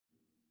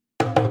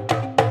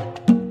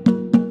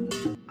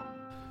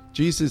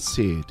Jesus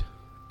said,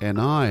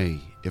 "And I,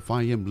 if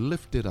I am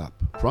lifted up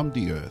from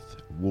the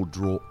earth, will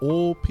draw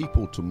all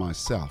people to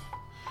myself."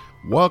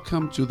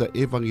 Welcome to the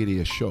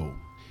Evangelia Show.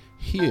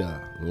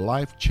 Hear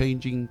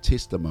life-changing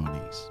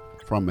testimonies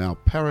from our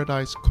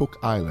Paradise Cook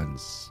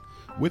Islands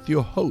with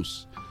your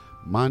host,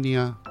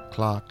 Mania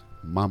Clark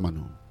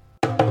Mamanu.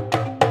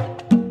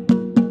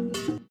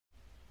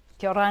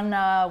 Kia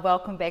ora,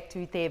 welcome back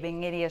to the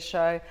Evangelia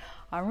Show.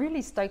 I'm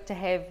really stoked to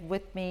have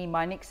with me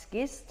my next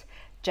guest,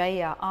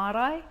 Jaia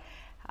Arai.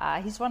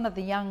 He's one of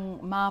the young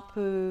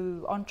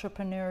Mapu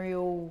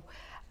entrepreneurial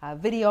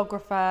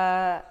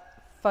videographer,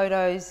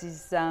 photos.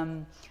 He's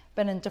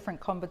been in different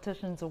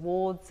competitions,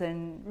 awards,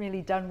 and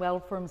really done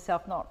well for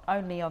himself, not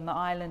only on the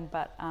island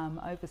but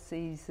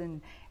overseas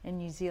in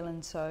New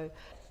Zealand. So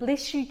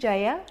bless you,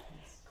 Jaia.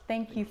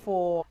 Thank you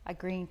for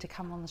agreeing to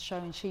come on the show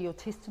and share your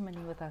testimony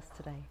with us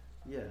today.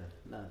 Yeah,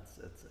 no,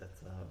 it's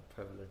a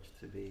privilege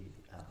to be,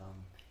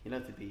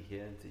 to be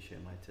here and to share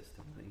my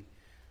testimony.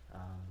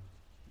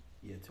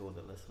 To all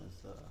the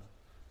listeners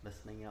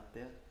listening out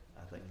there,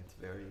 I think it's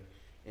very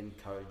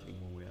encouraging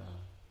when we are,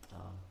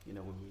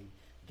 when we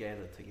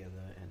gather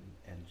together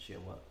and share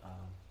what,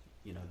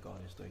 God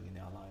is doing in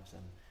our lives.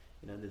 And,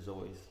 there's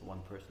always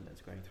one person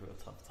that's going through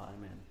a tough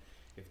time, and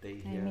if they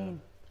hear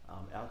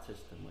our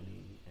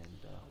testimony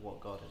and what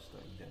God is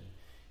doing,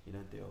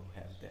 then, they'll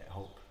have that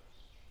hope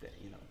that,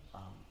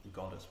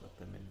 God is with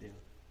them in their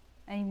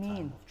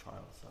time of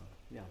trial. So,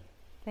 yeah.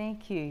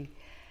 Thank you.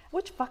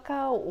 Which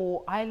whaka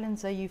or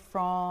islands are you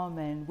from,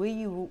 and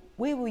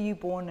where were you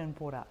born and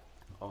brought up?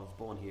 I was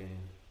born here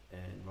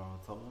in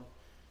Rarotonga.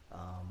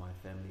 My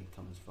family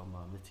comes from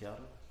Mitiara.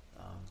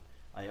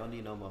 I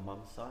only know my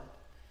mum's side,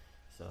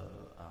 so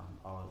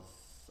I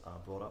was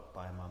brought up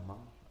by my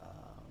mum.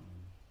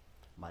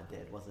 My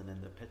dad wasn't in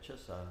the picture,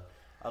 so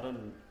I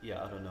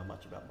don't know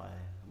much about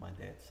my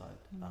dad's side.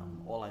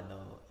 All I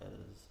know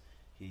is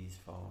he's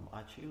from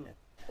Atiu.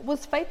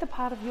 Was faith a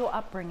part of your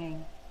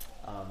upbringing?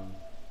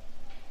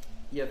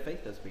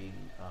 Faith has been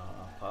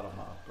part of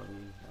my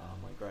upbringing.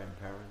 My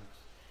grandparents,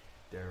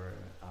 they're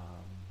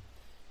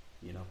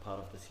part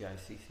of the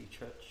CICC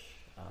church,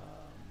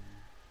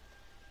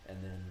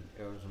 and then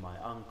it was my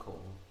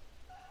uncle.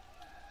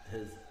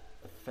 His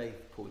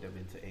faith pulled him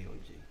into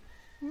AOG,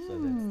 so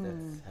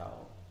that's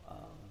how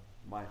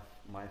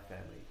my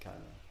family kind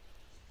of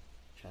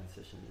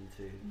transitioned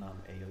into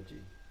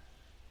AOG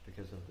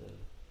because of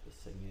the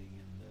singing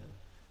and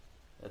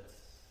it's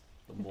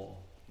the more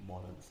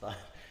modern side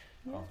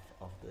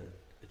of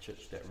the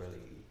church that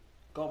really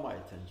got my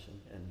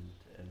attention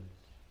and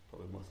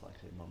probably most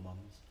likely my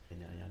mum's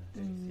in our young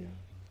days.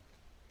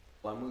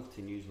 Well, I moved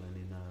to New Zealand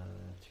in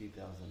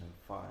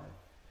 2005,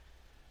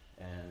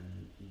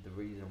 and the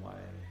reason why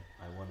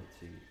I wanted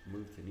to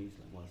move to New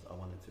Zealand was I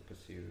wanted to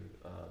pursue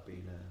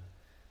being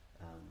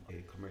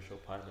a commercial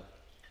pilot,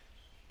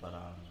 but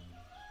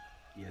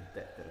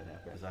that didn't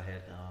happen because I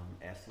had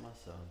asthma,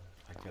 so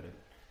I couldn't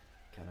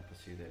kind of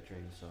pursue that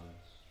dream. So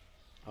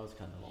I was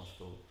kind of lost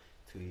for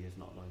 2 years,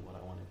 not knowing what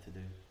I wanted to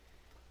do.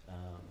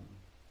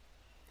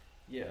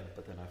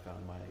 But then I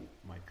found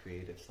my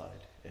creative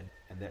side,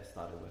 and that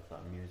started with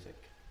music.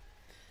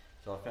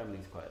 So our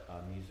family's quite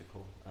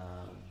musical.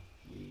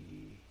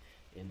 We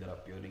ended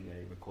up building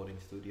a recording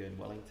studio in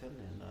Wellington,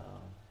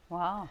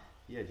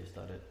 and just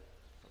started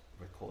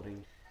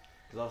recording.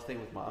 Because I was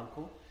staying with my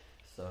uncle,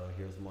 so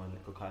he was more in the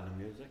Cook Island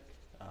music.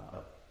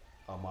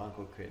 My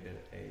uncle created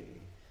a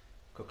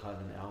Cook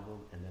Island album,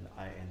 and then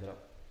I ended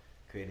up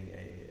creating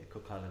a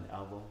Cook Island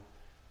album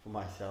for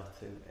myself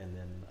too. And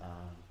then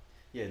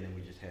and then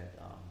we just had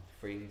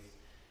friends.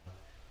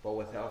 But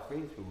with our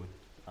friends, we would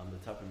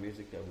the type of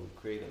music that we would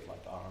create is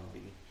like R&B,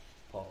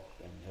 pop,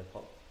 and hip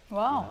hop.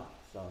 Wow.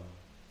 So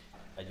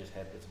I just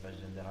had this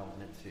vision that I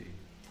wanted to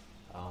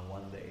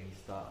one day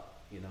start,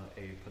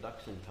 a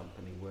production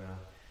company where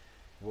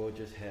we'll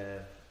just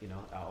have,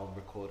 our own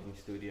recording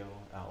studio,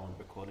 our own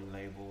recording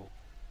label,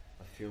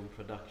 a film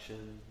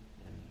production,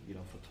 and,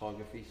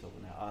 photography. So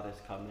when our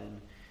artists come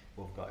in,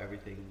 we've got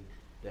everything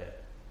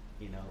that,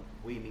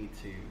 we need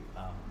to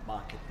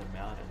market them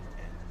out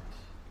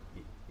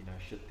and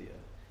shoot the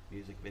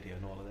music video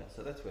and all of that.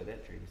 So that's where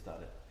that dream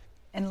started.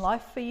 And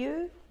life for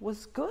you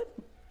was good?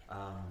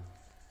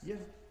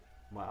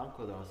 My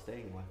uncle that I was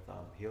staying with,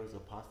 he was a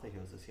pastor, he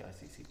was a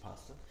CICC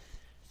pastor.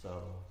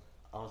 So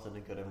I was in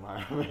a good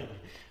environment.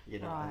 I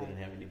didn't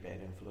have any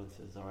bad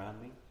influences around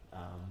me.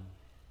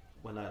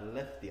 When I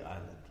left the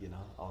island,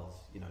 I was,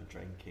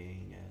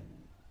 drinking, and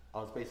I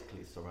was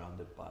basically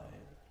surrounded by,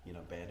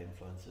 bad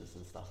influences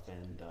and stuff,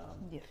 and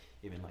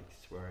even like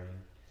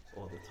swearing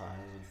all the time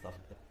and stuff.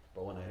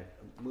 But when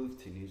I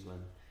moved to New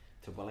Zealand,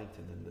 to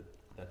Wellington, then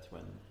that's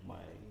when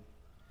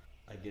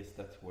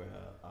that's where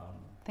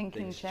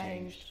thinking things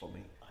changed for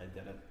me. I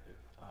didn't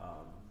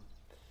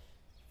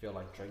feel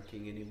like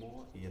drinking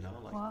anymore,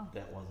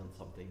 that wasn't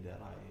something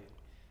that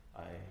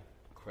I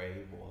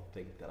crave or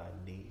think that I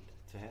need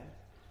to have.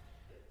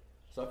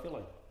 So I feel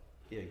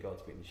like,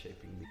 God's been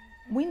shaping me.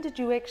 When did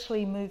you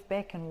actually move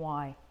back, and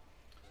why?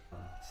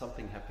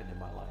 Something happened in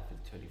my life in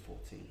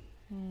 2014.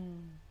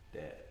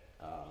 that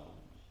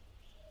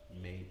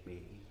made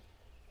me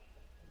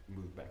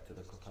move back to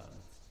the Cook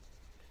Islands.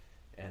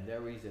 And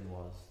their reason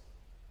was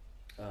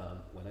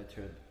when I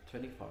turned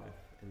 25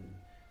 in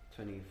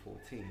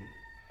 2014,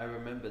 I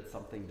remembered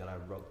something that I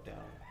wrote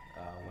down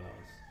when I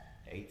was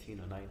 18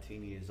 or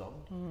 19 years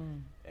old.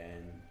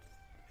 And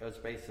it was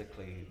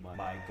basically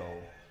my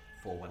goal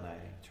for when I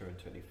turned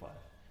 25.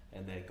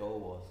 And their goal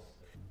was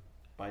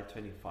by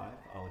 25,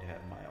 I would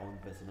have my own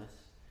business,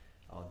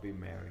 I would be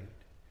married,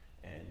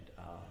 and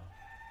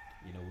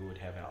we would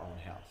have our own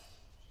house.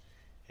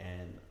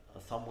 And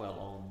somewhere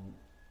along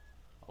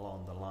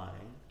the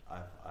line,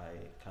 I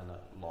kind of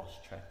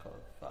lost track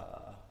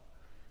of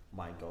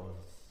my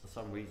goals. For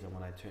some reason,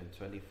 when I turned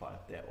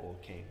 25, that all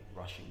came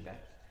rushing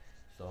back.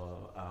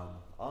 So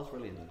I was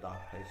really in a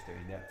dark place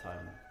during that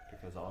time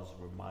because I was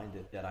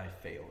reminded that I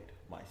failed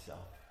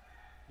myself.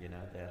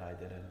 That I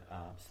didn't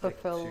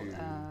stick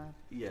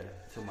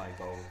to my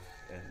goals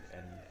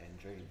and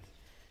dreams.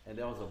 And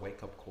that was a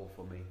wake-up call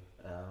for me.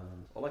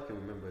 All I can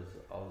remember is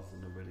I was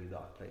in a really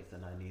dark place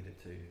and I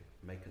needed to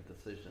make a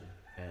decision.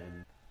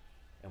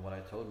 And what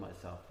I told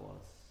myself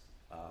was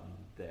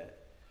that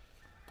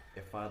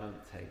if I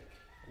don't take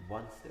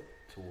one step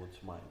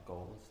towards my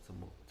goals,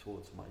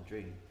 towards my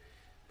dream,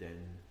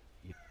 then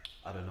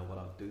I don't know what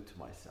I'll do to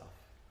myself.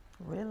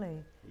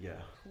 Really?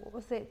 Yeah. What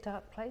was that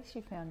dark place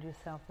you found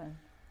yourself in?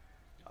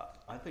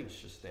 I think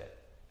it's just that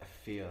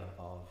fear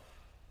of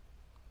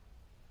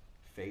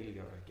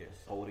failure, I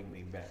guess, holding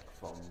me back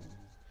from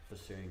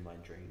pursuing my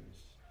dreams.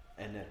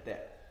 And at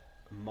that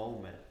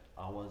moment,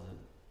 I wasn't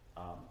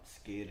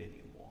scared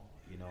anymore.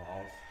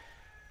 I was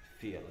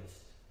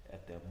fearless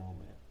at that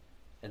moment.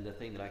 And the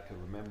thing that I could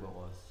remember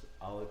was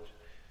I would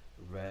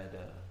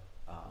rather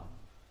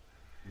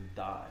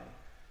die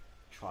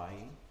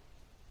trying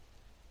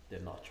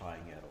than not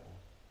trying at all.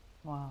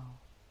 Wow.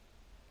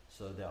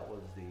 So that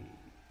was the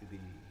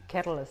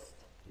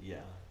Catalyst.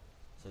 Yeah.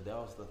 So that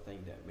was the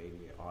thing that made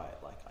me, all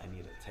right, like I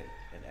need to take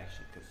an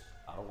action because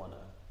I don't want to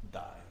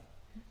die,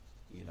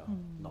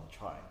 not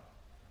trying.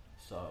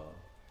 So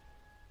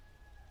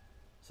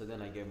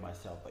then I gave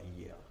myself a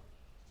year,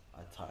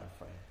 a time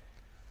frame.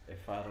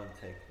 If I don't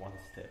take one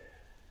step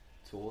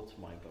towards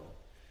my goal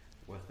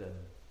within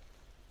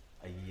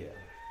a year,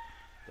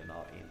 then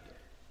I'll end it.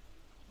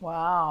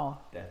 Wow.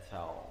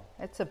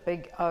 That's a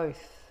big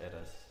oath. It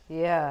is.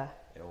 Yeah.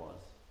 It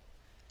was.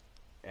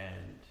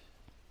 And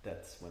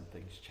that's when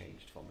things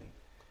changed for me.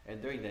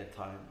 And during that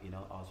time, I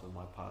was with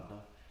my partner,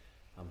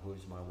 who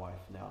is my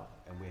wife now,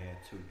 and we had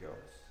 2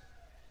 girls.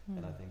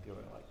 And I think they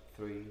were like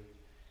 3,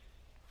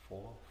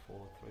 4, 3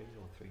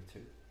 or 3, 2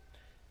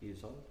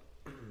 years old.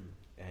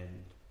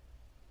 And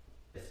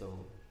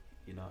so,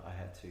 I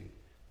had to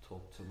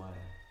talk to my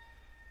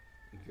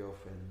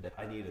girlfriend that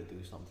I need to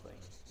do something,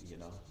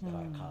 that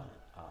I can't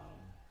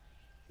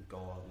go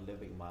on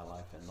living my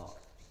life and not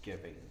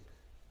giving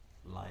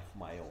life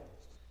my own,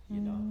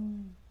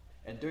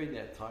 And during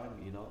that time,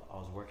 I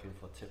was working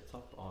for Tip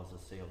Top. I was a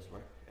sales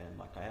rep,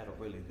 and I had a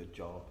really good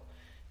job,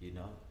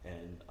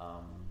 and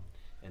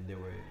they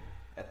were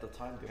at the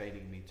time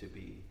training me to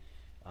be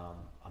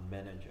a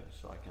manager,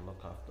 so I can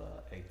look after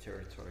a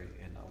territory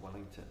in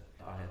Wellington.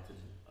 I had to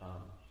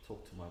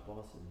talk to my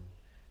boss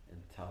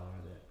and tell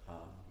her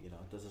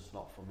that this is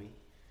not for me.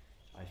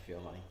 I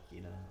feel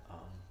like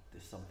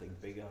there's something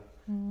bigger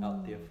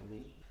out there for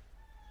me.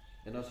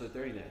 And also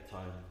during that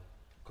time,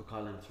 Cook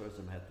Island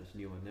Tourism had this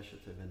new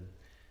initiative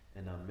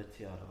in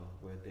Mitiaro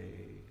where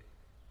they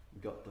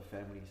got the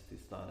families to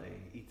start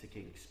a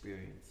Itaking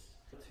experience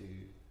to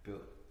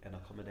build an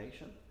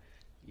accommodation.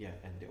 Yeah,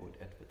 and they would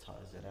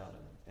advertise it out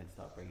and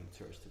start bringing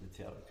tourists to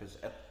Mitiaro because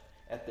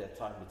at that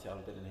time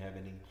Mitiaro didn't have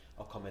any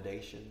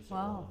accommodations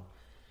or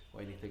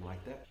anything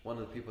like that. One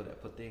of the people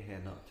that put their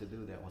hand up to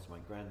do that was my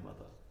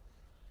grandmother.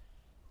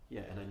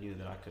 Yeah, and I knew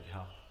that I could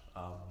help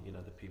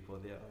the people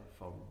there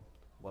from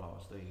what I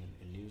was doing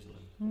in New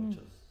Zealand, which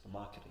is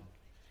marketing.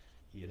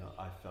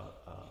 I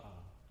felt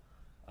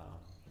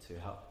to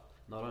help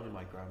not only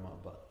my grandma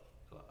but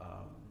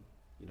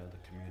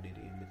the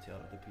community in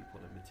Mitiaro, the people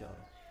in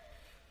Mitiaro.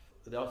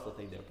 That was the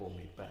thing that brought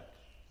me back.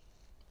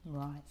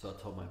 Right. So I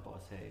told my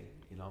boss, hey,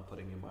 I'm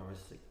putting in my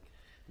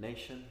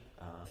resignation.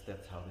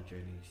 That's how the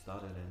journey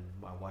started,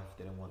 and my wife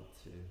didn't want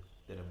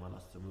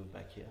us to move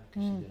back here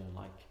because she didn't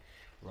like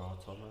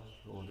Rarotonga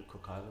or the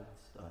Cook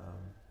Islands.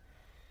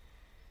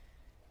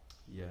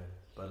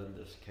 But in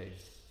this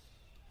case,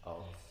 I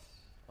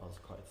was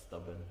quite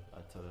stubborn.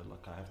 I told her,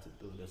 look, I have to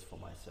do this for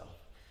myself.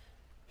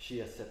 She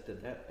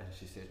accepted that, and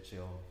she said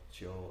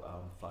she'll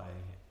fly,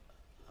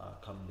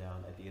 come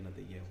down at the end of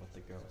the year with the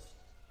girls.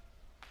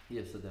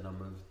 Yeah, so then I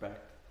moved back.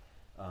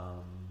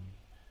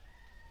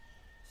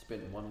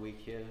 Spent 1 week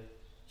here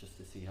just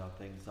to see how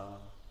things are,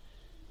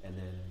 and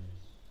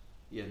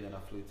then I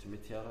flew to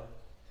Mitiaro.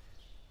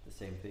 The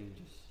same thing,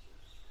 just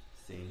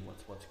seeing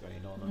what's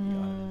going on the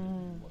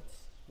island and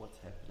what's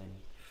happening.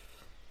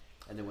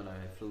 And then when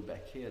I flew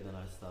back here, then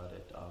I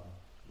started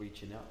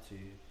reaching out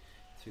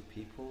to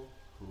people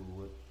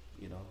who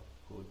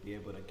would be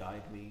able to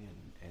guide me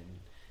and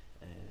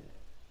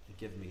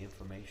give me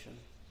information.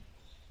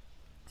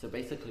 So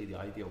basically, the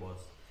idea was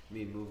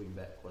me moving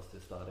back was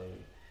to start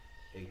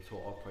a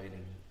tour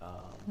operating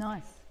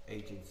Nice.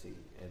 agency,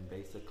 and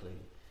basically,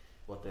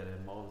 what that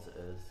involves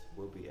is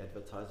we'll be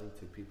advertising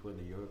to people in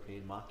the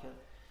European market,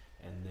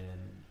 and then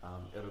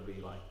it'll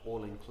be like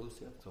all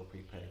inclusive, so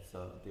prepaid.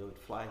 So they would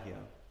fly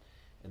here,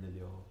 and then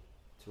they'll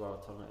to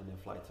Rarotonga, and then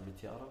fly to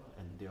Mitiaro,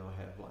 and they'll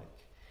have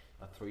like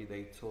a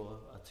 3-day tour,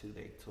 a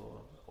 2-day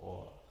tour,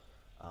 or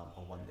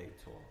a 1-day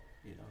tour,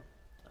 you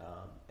know,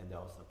 and that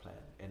was the plan.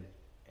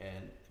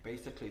 And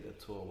basically the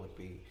tour would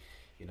be,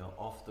 you know,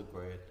 off the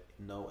grid,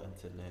 no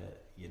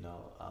internet, you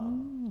know,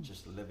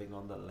 just living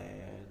on the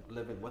land,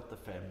 living with the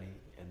family,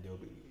 and they'll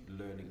be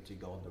learning to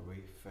go on the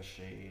reef,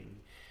 fishing,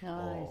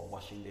 or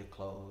washing their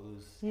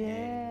clothes, Yeah.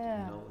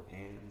 hand, you know, with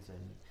hands,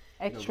 and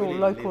Actual really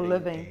local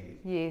living.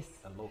 Yes.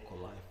 a local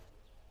life.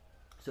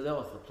 So that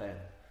was the plan.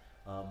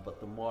 But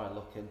the more I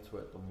look into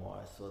it, the more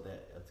I saw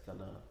that it's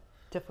gonna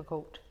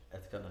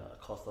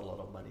cost a lot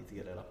of money to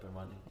get it up and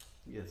running.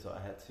 Yeah, so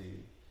I had to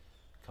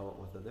come up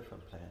with a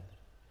different plan.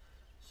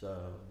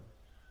 So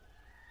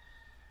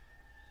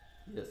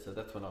yeah, so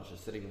that's when I was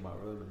just sitting in my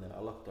room, and then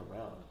I looked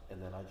around, and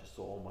then I just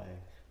saw all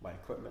my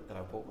equipment that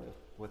I brought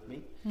with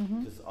me,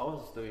 because I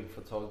was doing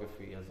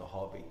photography as a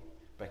hobby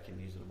back in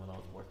New Zealand when I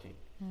was working.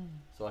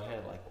 So I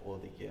had like all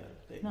the gear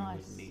that you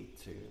would need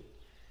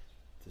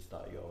to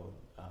start your own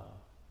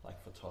like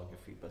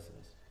photography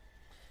business.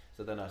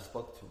 So then I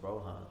spoke to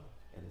Rohan,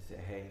 and he said,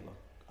 hey, look,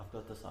 I've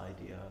got this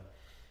idea,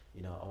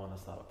 you know, I want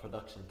to start a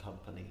production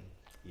company,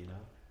 you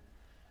know,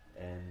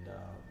 and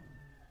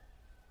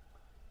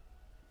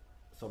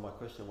so my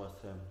question was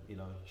to him, you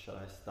know, should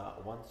I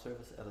start one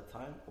service at a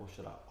time, or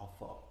should I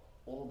offer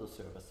all the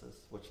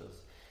services, which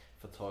is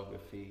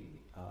photography,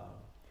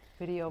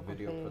 Videography.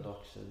 video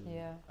production,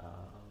 Yeah.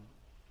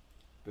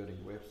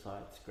 building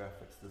websites,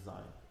 graphics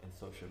design, and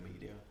social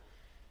media.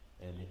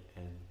 And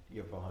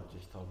Rohan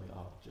just told me,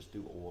 oh, just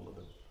do all of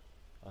them.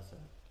 I said,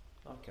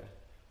 okay.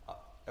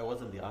 It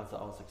wasn't the answer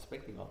I was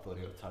expecting. I thought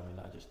he would tell me,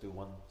 no, just do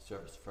one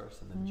service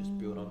first and then just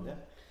build on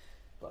that.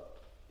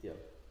 But yeah,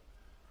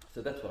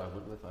 so that's what I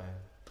went with. I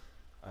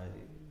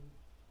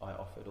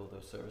offered all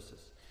those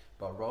services.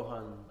 But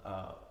Rohan,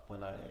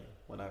 when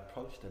I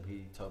approached him,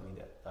 he told me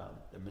that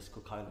the Miss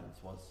Cook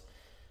Islands was,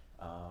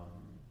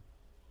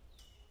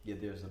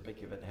 there's a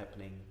big event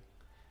happening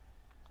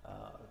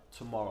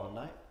tomorrow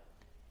night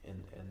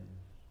in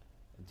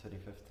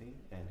 2015,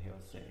 and he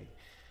was saying,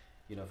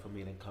 you know, for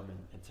me to come in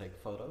and take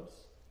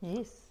photos.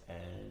 Yes.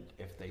 And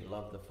if they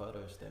love the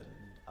photos, then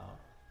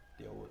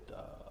they would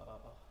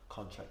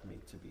contract me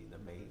to be the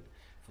main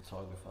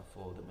photographer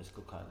for the Miss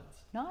Cook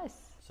Islands.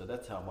 Nice. So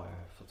that's how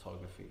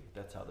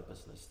that's how the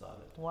business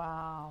started.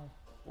 Wow.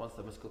 Once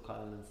the Miss Cook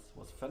Islands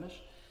was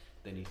finished,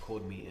 then he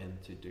called me in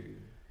to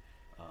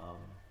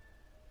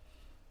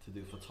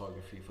do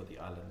photography for the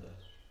Islander.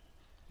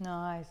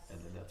 Nice.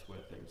 And then that's where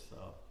things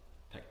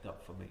picked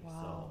up for me.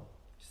 Wow.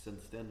 So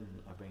since then,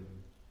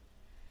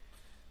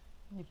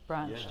 You've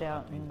branched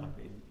out I've and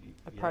been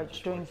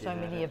approached doing so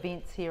many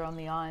events here on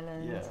the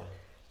island. Yeah, just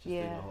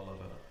doing a whole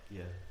lot of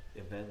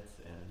events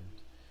and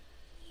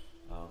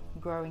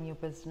growing your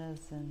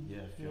business and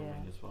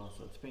filming as well.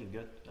 So it's been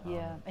good.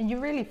 And you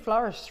really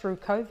flourished through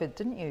COVID,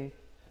 didn't you?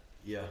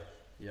 Yeah,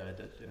 I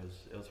did.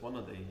 It was one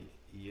of the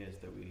years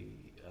that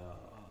we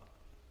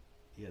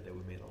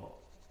made a lot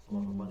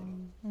of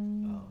money,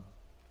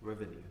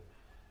 revenue.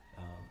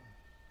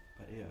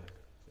 But yeah,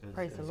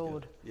 Praise the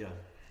Lord. Good.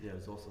 Yeah, it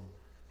was awesome.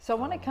 So I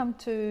want to come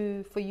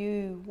to, for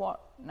you,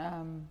 what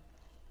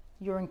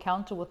your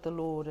encounter with the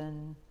Lord,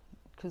 and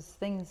because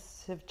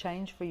things have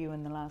changed for you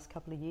in the last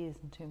couple of years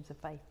in terms of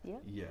faith, yeah?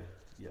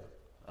 Yeah.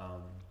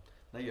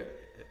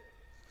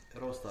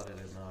 It all started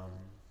in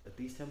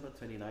December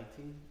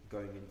 2019,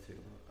 going into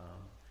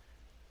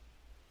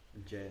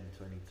Jan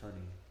 2020,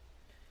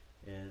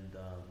 and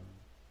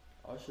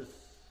I was just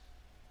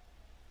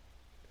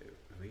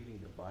reading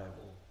the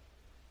Bible,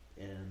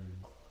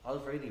 and I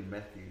was reading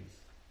Matthew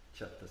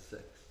chapter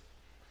 6,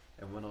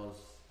 and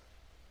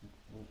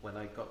when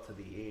I got to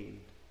the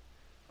end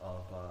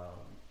of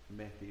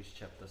Matthew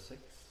chapter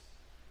 6,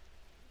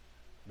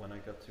 when I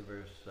got to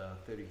verse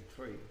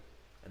 33,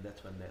 and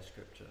that's when that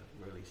scripture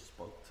really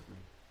spoke to me,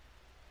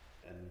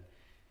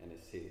 and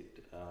it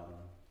said,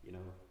 you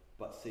know,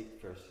 but seek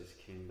first his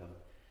kingdom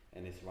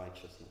and his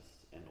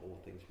righteousness, and all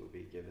things will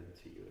be given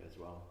to you as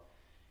well.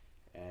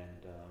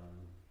 And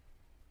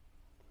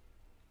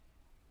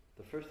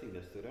the first thing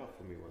that stood out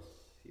for me was,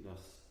 you know,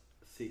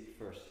 seek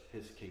first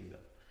his kingdom.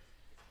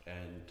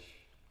 And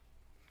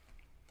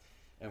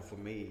for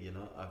me, you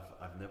know,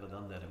 I've never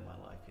done that in my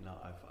life. You know,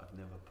 I've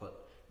never put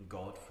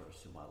God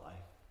first in my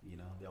life. You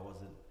know, there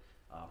wasn't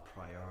a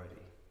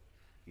priority,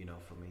 you know,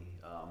 for me.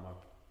 My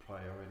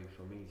priority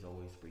for me has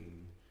always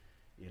been,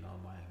 you know,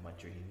 my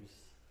dreams,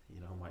 you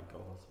know, my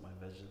goals, my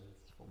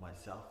visions for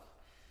myself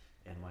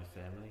and my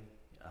family.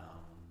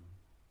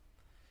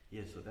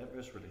 So that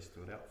verse really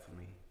stood out for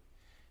me.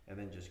 And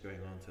then just going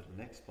on to the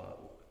next part,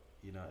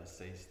 you know, it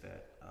says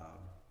that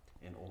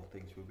and all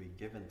things will be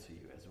given to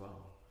you as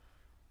well.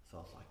 So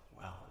I was like,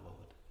 wow,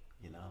 Lord,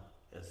 you know,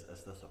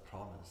 is this a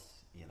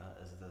promise? You know,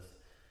 is this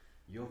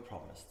your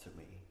promise to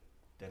me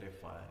that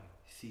if I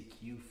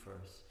seek you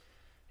first,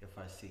 if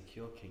I seek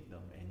your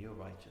kingdom and your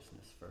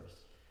righteousness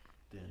first,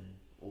 then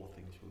all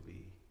things will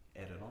be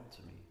added on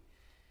to me.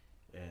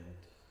 And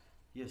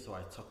yeah, so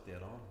I took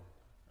that on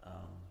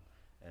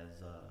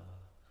as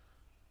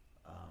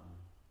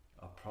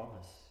a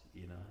promise,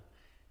 you know.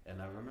 And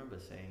I remember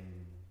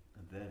saying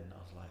then, I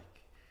was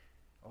like,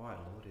 all right,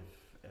 Lord, if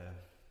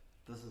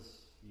this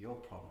is your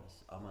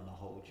promise, I'm going to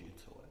hold you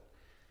to it,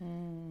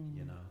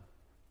 you know.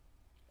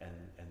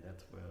 And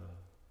that's where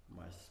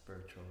my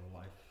spiritual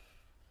life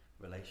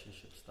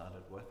relationship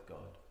started with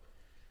God.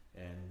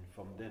 And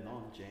from then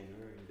on,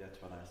 January,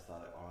 that's when I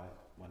started, all right,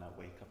 when I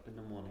wake up in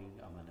the morning,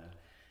 I'm going to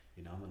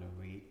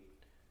read,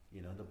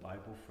 you know, the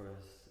Bible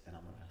first, and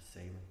I'm going to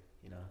say,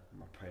 you know,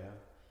 my prayer.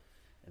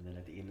 And then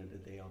at the end of the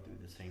day, I'll do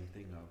the same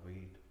thing. I'll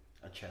read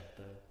a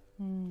chapter,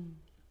 and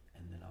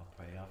then I'll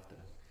pray after.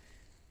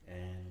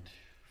 And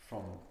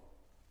from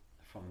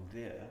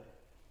there,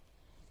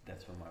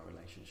 that's when my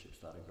relationship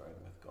started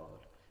growing with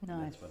God. Nice.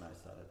 And that's when I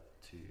started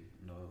to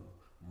know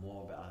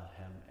more about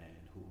Him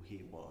and who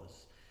He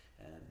was,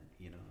 and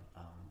you know,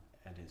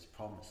 and His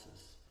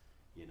promises.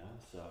 You know,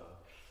 so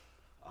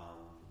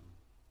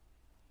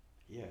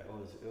yeah, it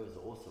was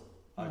awesome.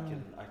 I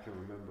can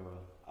remember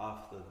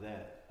after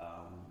that.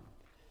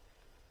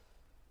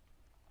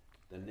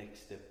 The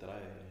next step that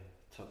I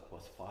took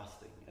was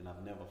fasting, and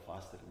I've never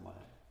fasted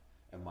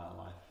in my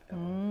life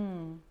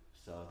ever.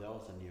 So that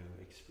was a new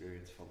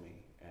experience for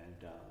me,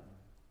 and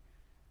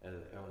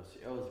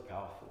it was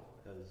powerful.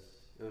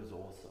 It was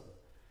awesome.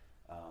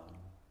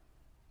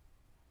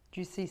 Do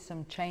you see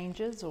some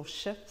changes or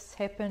shifts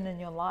happen in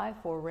your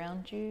life or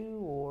around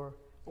you or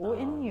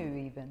in you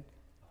even?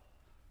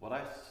 What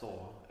I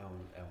saw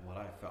and what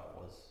I felt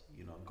was,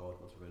 you know,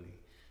 God was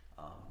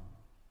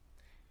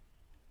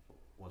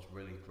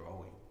really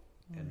growing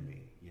in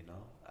me, you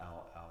know.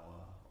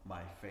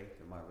 My faith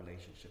and my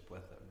relationship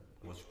with Him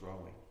was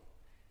growing,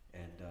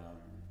 and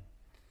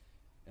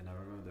I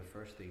remember the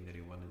first thing that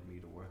He wanted me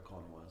to work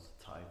on was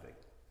tithing,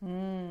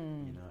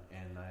 you know.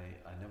 And I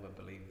never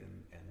believed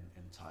in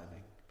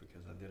tithing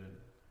because I didn't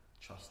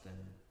trust in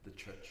the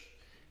church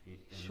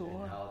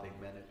and how they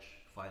manage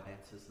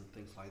finances and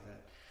things like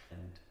that.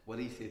 And what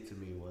He said to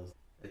me was,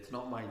 it's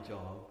not my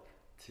job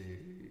to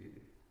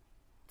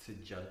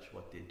judge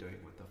what they're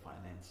doing with the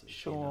finances.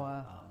 Sure. You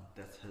know?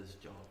 That's His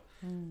job.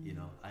 You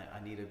know, I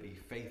need to be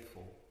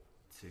faithful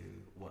to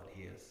what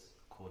He has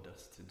called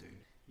us to do.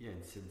 Yeah,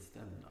 and since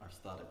then I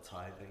started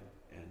tithing,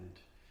 and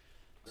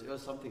it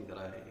was something that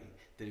I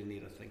didn't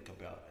need to think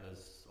about. It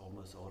was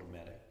almost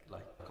automatic.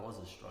 Like I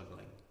wasn't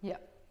struggling. Yeah.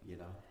 You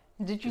know.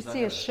 Did you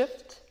see a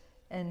shift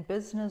in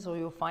business or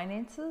your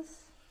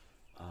finances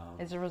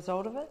as a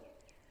result of it?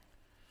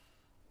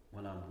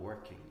 When I'm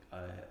working,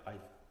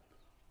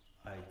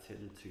 I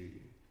tend to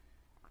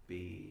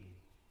be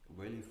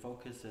really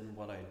focused in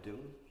what I do,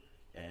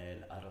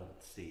 and I don't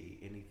see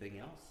anything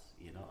else.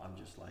 You know, I'm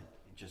just like,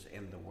 just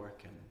end the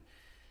work, and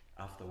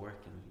after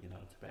work, and you know,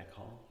 it's back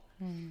home.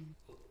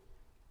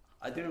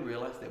 I didn't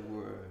realize that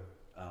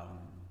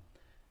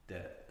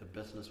that the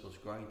business was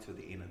growing to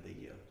the end of the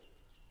year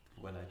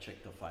when I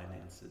checked the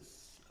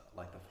finances,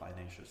 like the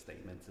financial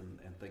statements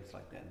and things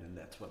like that, and then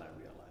that's when I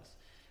realized.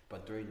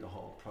 But during the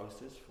whole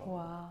process, from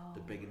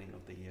the beginning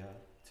of the year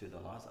to the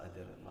last, I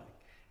didn't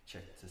like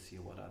check to see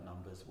what our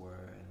numbers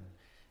were and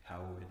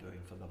how we were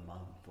doing for the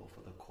month or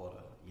for the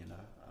quarter, you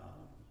know.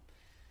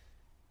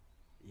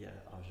 Yeah,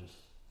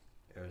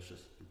 it was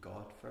just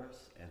God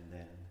first, and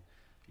then,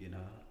 you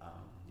know,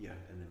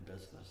 and then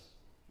business.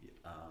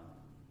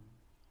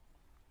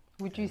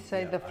 Would you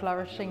say the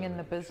flourishing in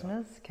the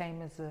business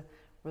came as a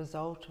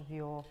result of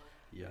your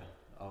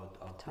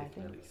I'll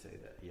definitely say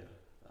that, yeah.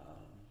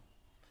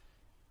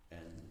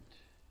 And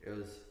it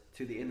was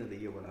to the end of the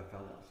year when I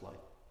found out, I was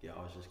like,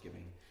 I was just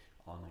giving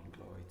honor and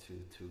glory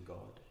to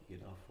God, you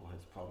know, for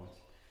His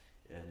promise.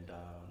 And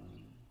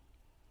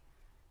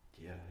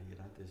you know,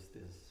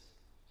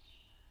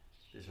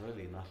 there's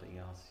really nothing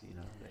else, you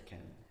know, that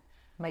can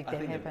make that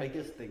happen. I think the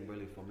biggest thing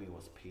really for me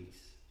was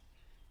peace,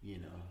 you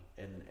know,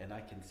 and I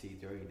can see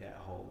during that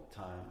whole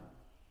time,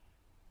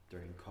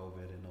 during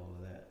COVID and all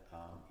of that,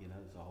 you know,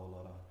 there's a whole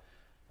lot of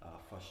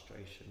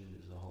frustration,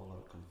 there's a whole lot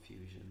of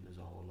confusion, there's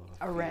a whole lot of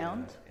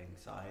fear,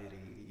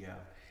 anxiety,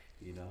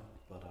 you know,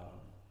 but I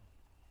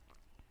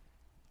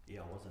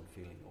wasn't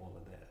feeling all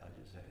of that. I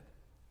just had,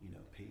 you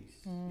know,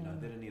 peace. You know, I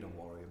didn't need to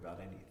worry about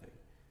anything,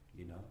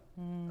 you know.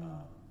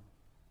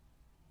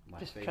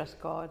 Just trust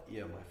God.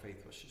 Yeah, my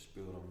faith was just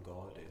built on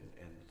God,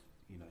 and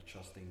you know,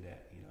 trusting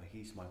that, you know,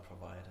 He's my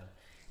provider,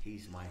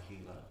 He's my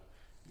healer,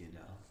 you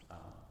know.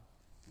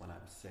 When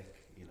I'm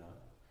sick, you know,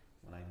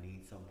 when I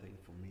need something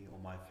for me or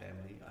my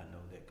family, I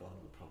know that God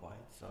will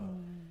provide. So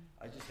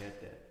I just had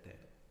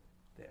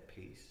that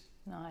peace.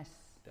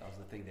 Nice. That was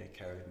the thing that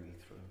carried me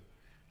through.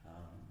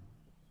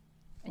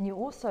 And you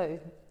also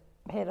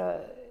had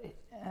a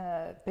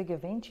big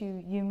event.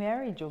 You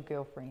married your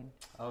girlfriend.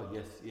 Oh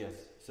yes.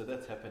 So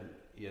that's happened.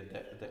 Yeah,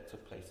 that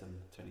took place in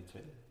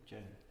 2020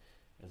 June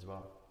as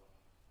well,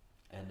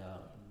 and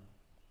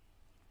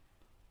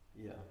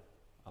yeah,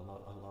 a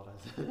lot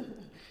has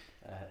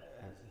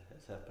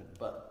happened.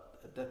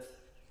 But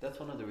that's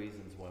one of the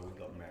reasons why we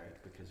got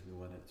married, because we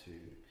wanted to,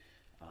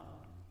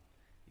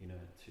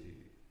 to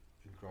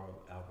grow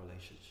our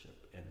relationship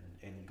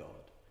in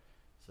God.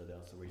 So that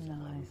was the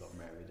reason why we got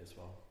married as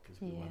well, because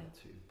we wanted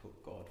to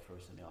put God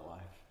first in our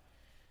life.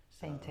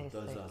 So fantastic.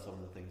 those are some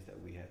of the things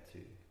that we had to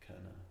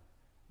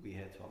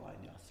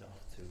align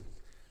ourselves to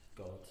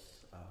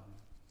God's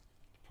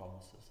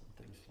promises and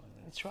things like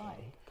that. That's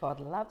right. God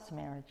loves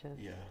marriages.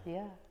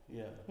 Yeah.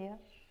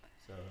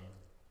 So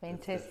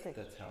fantastic.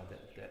 That's how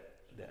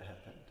that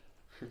happened.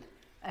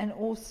 And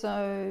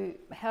also,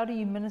 how do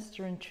you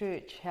minister in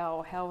church?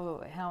 How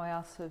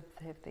else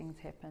have things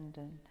happened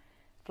and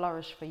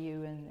flourished for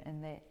you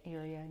in that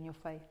area in your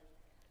faith?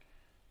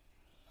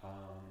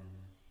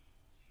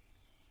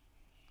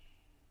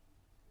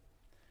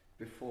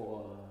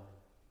 Before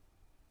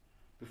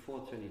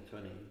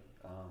 2020,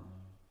 I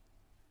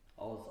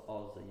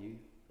was a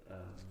youth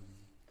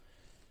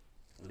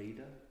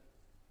leader,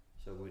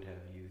 so we'd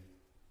have youth.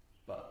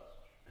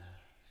 But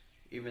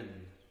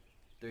even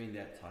during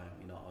that time,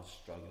 I was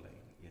struggling.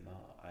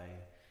 I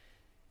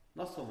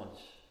not so much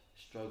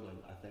struggling.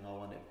 I think I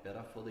wanted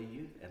better for the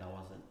youth, and I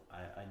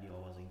knew I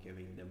wasn't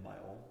giving them my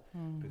all,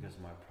 because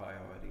my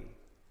priority,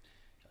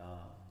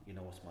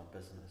 was my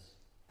business.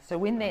 So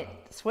when that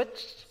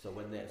switched? So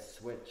when that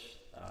switched,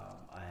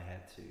 I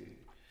had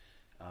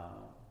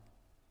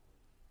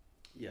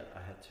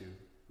to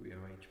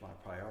rearrange my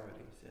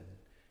priorities,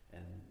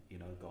 and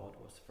God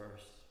was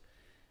first.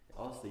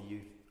 I was the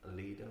youth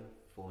leader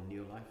for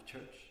New Life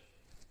Church,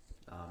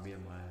 me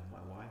and my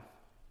wife,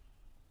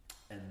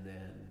 and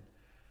then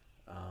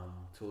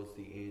towards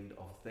the end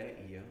of that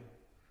year,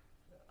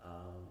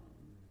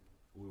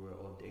 we were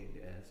ordained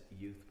as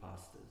youth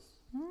pastors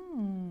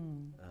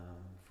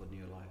for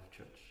New Life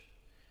Church.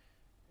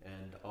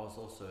 And I was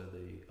also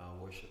the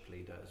worship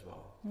leader as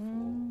well for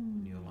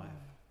New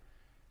Life.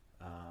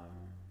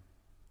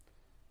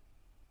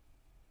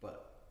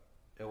 But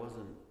it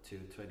wasn't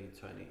till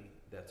 2020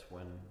 that's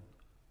when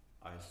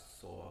I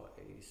saw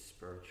a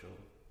spiritual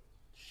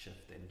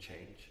shift and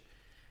change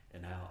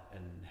in how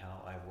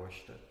I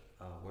worship,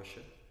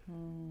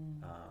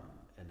 and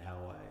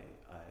how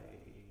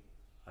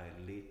I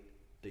lead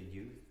the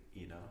youth.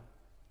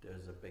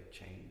 There's a big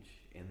change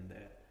in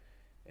that,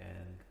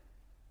 and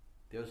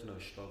there was no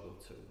struggle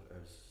too. It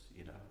was,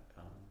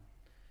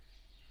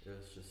 it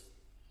was just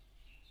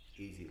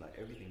easy. Like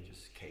everything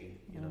just came.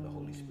 The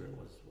Holy Spirit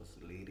was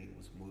leading,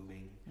 was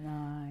moving.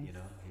 Nice.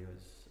 He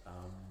was,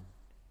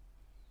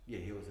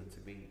 he was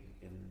intervening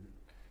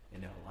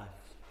in our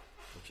life,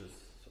 which is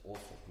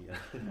awesome.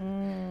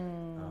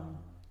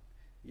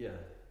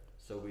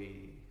 So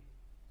we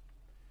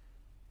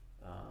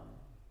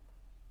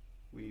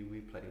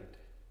played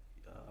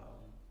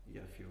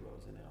a few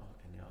roles in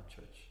our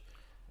church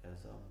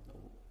as a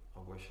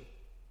worship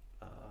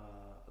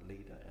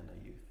leader and a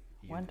youth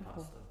Wonderful.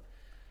 pastor.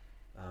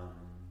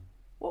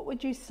 What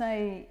would you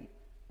say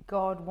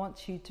God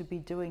wants you to be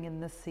doing in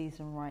this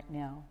season right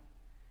now?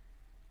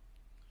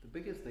 The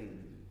biggest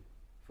thing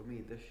for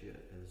me this year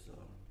is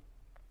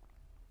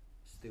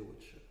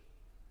stewardship.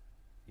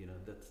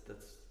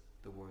 That's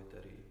the word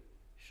that He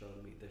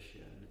showed me this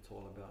year, and it's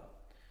all about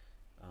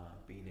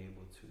being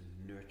able to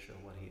nurture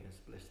what He has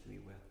blessed me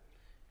with,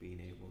 being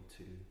able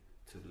to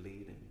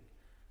lead and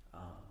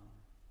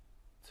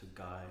to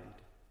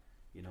guide,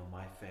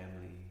 my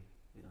family,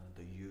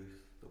 the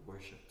youth, the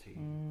worship team.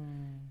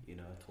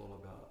 It's all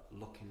about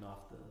looking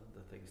after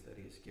the things that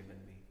He has given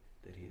me,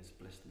 that He has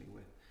blessed me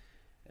with,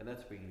 and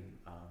that's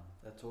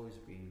always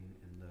been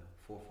in the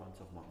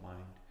forefront of my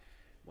mind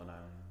when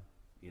I'm,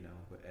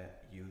 we're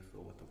at youth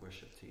or with the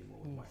worship team or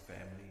with my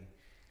family,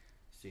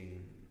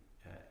 seeing,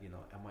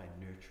 am I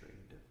nurturing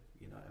them?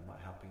 Am I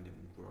helping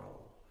them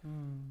grow?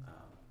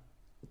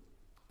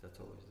 That's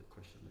always the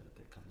question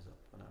that comes up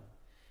when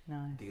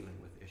I'm dealing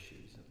with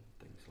issues and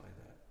things like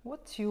that.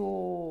 What's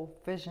your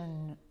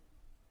vision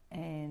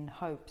and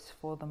hopes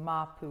for the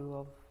Mapu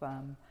of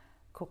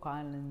Cook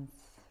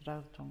Islands,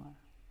 Rarotonga?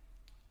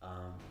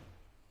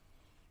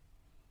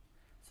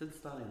 Since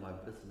starting my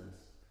business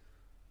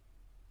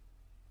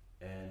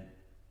and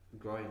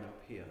growing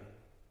up here,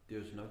 there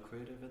was no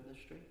creative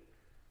industry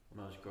when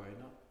I was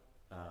growing up.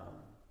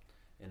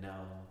 And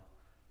now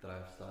that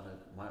I've started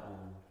my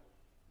own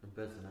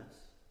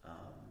business,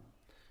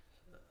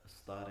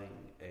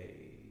 starting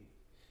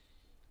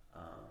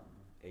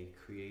a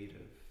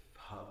creative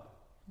hub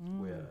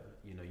where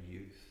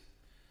youth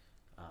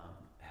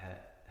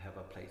have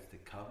a place to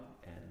come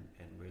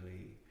and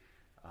really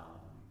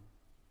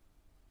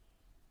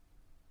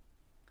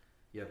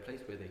a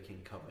place where they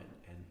can come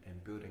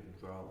and build and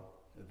grow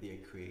their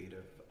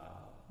creative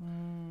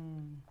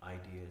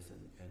ideas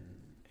and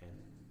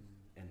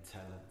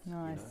talents.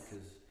 Nice.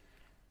 Because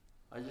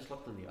I just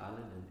looked on the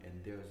island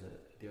and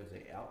there's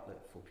an outlet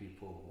for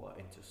people who are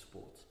into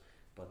sports,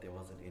 but there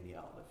wasn't any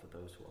outlet for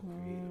those who are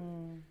creative.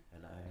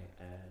 And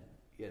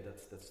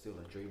that's still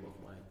a dream of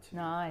mine to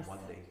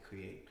one day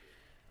create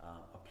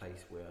a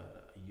place where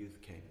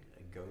youth can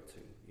go to,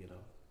 you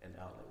know, an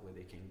outlet where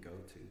they can go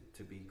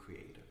to be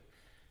creative,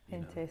 you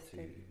know,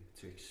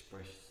 to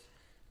express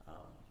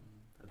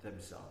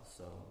themselves.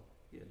 So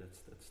yeah,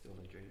 that's still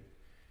a dream.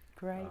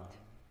 Great.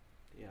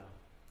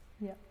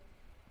 Yeah.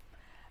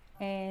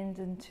 And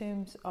in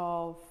terms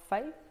of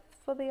faith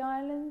for the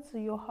islands, or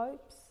your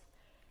hopes?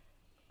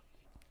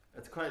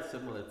 It's quite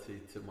similar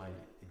to my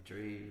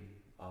dream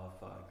of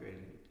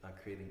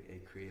creating a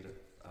creative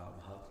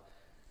hub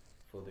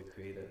for the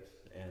creatives.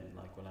 And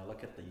like when I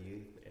look at the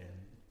youth and,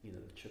 you know,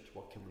 the church,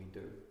 what can we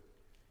do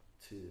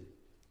to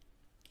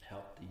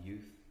help the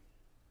youth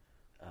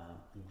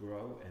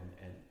grow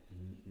and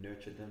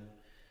nurture them?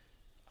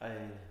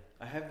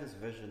 I have this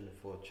vision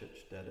for a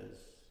church that is,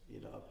 you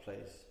know, a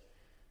place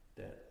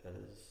that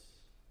is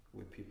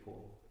where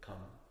people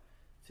come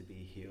to be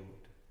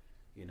healed,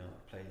 you know,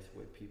 a place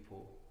where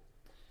people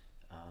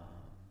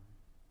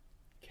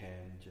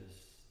can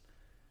just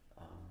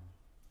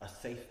a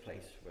safe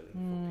place really for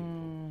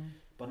people.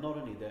 But not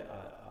only that,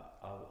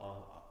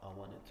 I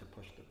wanted to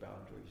push the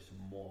boundaries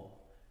more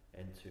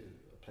into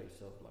a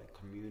place of like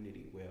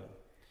community where,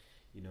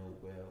 you know,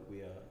 where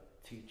we are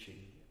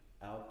teaching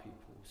our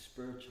people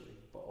spiritually,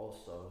 but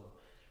also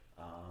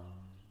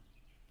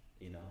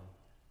you know,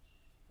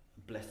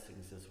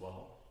 blessings as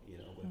well, you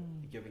know, we're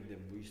giving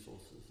them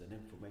resources and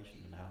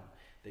information on how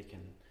they can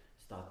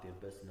start their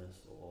business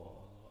or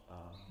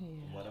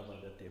whatever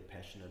that they're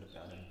passionate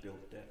about, and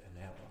build that and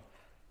have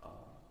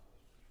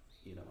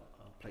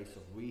a place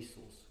of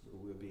resource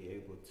where we'll be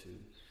able to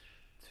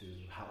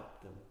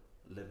help them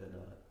live in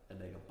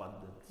an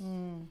abundance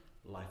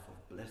life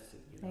of blessing,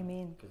 you know.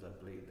 Amen. Because I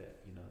believe that,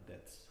 you know,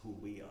 that's who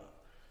we are,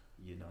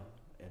 you know,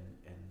 and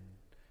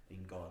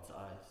in God's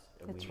eyes,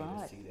 and that's we need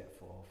right. to see that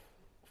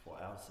for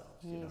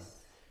ourselves, yes. you know.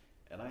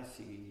 And I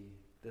see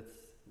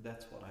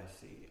that's what I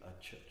see, a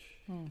church,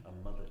 a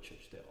mother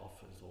church that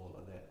offers all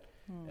of that.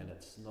 And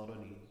it's not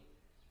only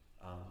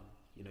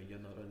you know, you're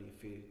not only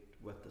fed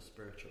with the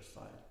spiritual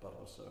side, but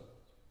also,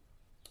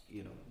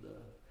 you know,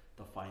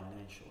 the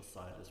financial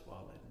side as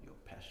well, and your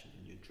passion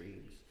and your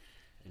dreams,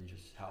 and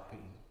just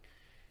helping,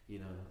 you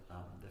know,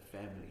 the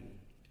family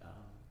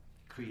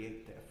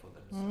create that for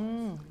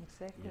themselves.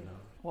 Exactly. You know?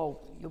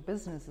 Well, your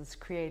business is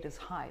Creator's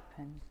Hype,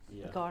 and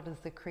God is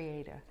the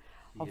creator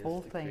of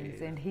all things,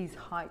 creator. And He's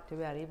hyped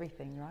about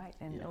everything, right?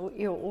 And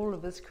all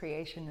of His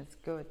creation is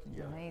good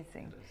and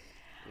amazing.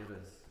 It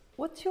is.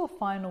 What's your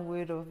final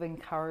word of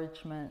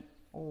encouragement,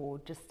 or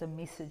just a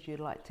message you'd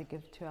like to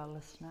give to our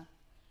listener?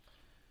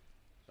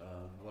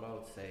 What I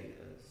would say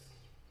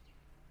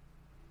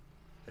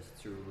is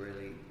to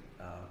really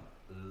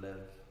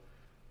live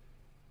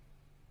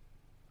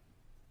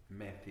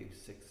Matthew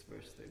 6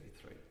 verse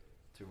 33,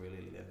 to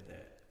really live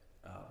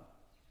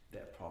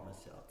that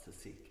promise out, to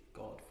seek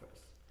God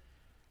first,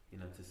 you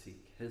know, to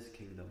seek His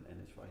kingdom and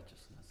His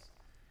righteousness.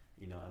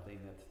 You know, I think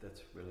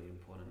that's really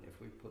important. If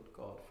we put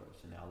God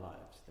first in our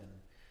lives, then,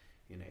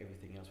 you know,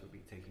 everything else will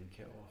be taken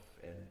care of.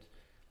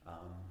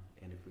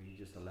 And if we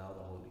just allow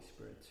the Holy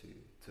Spirit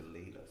to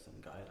lead us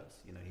and guide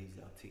us, you know, He's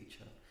our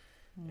teacher,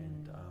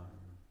 and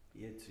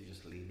to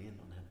just lean in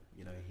on Him.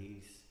 You know,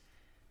 He's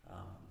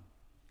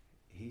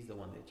the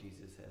one that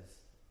Jesus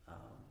has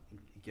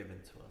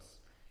given to us,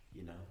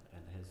 you know,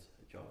 and His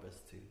job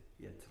is to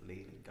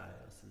lead and guide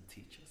us and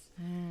teach us.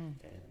 And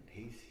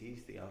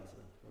He's the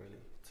answer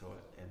really to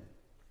it. And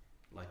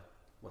like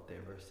what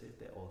that verse said,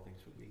 that all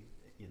things will be,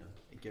 you know,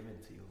 given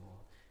to you or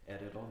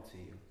added on to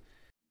you.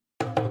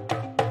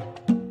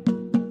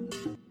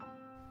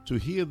 To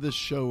hear this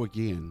show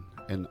again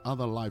and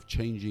other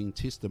life-changing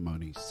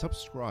testimonies,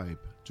 subscribe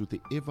to the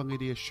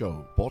Evangelia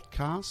Show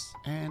podcast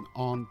and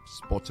on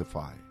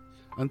Spotify.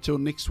 Until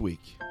next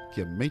week,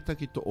 kia meita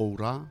ki te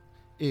ora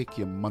e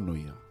kia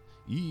manuia.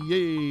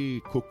 Ie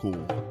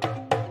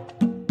koko.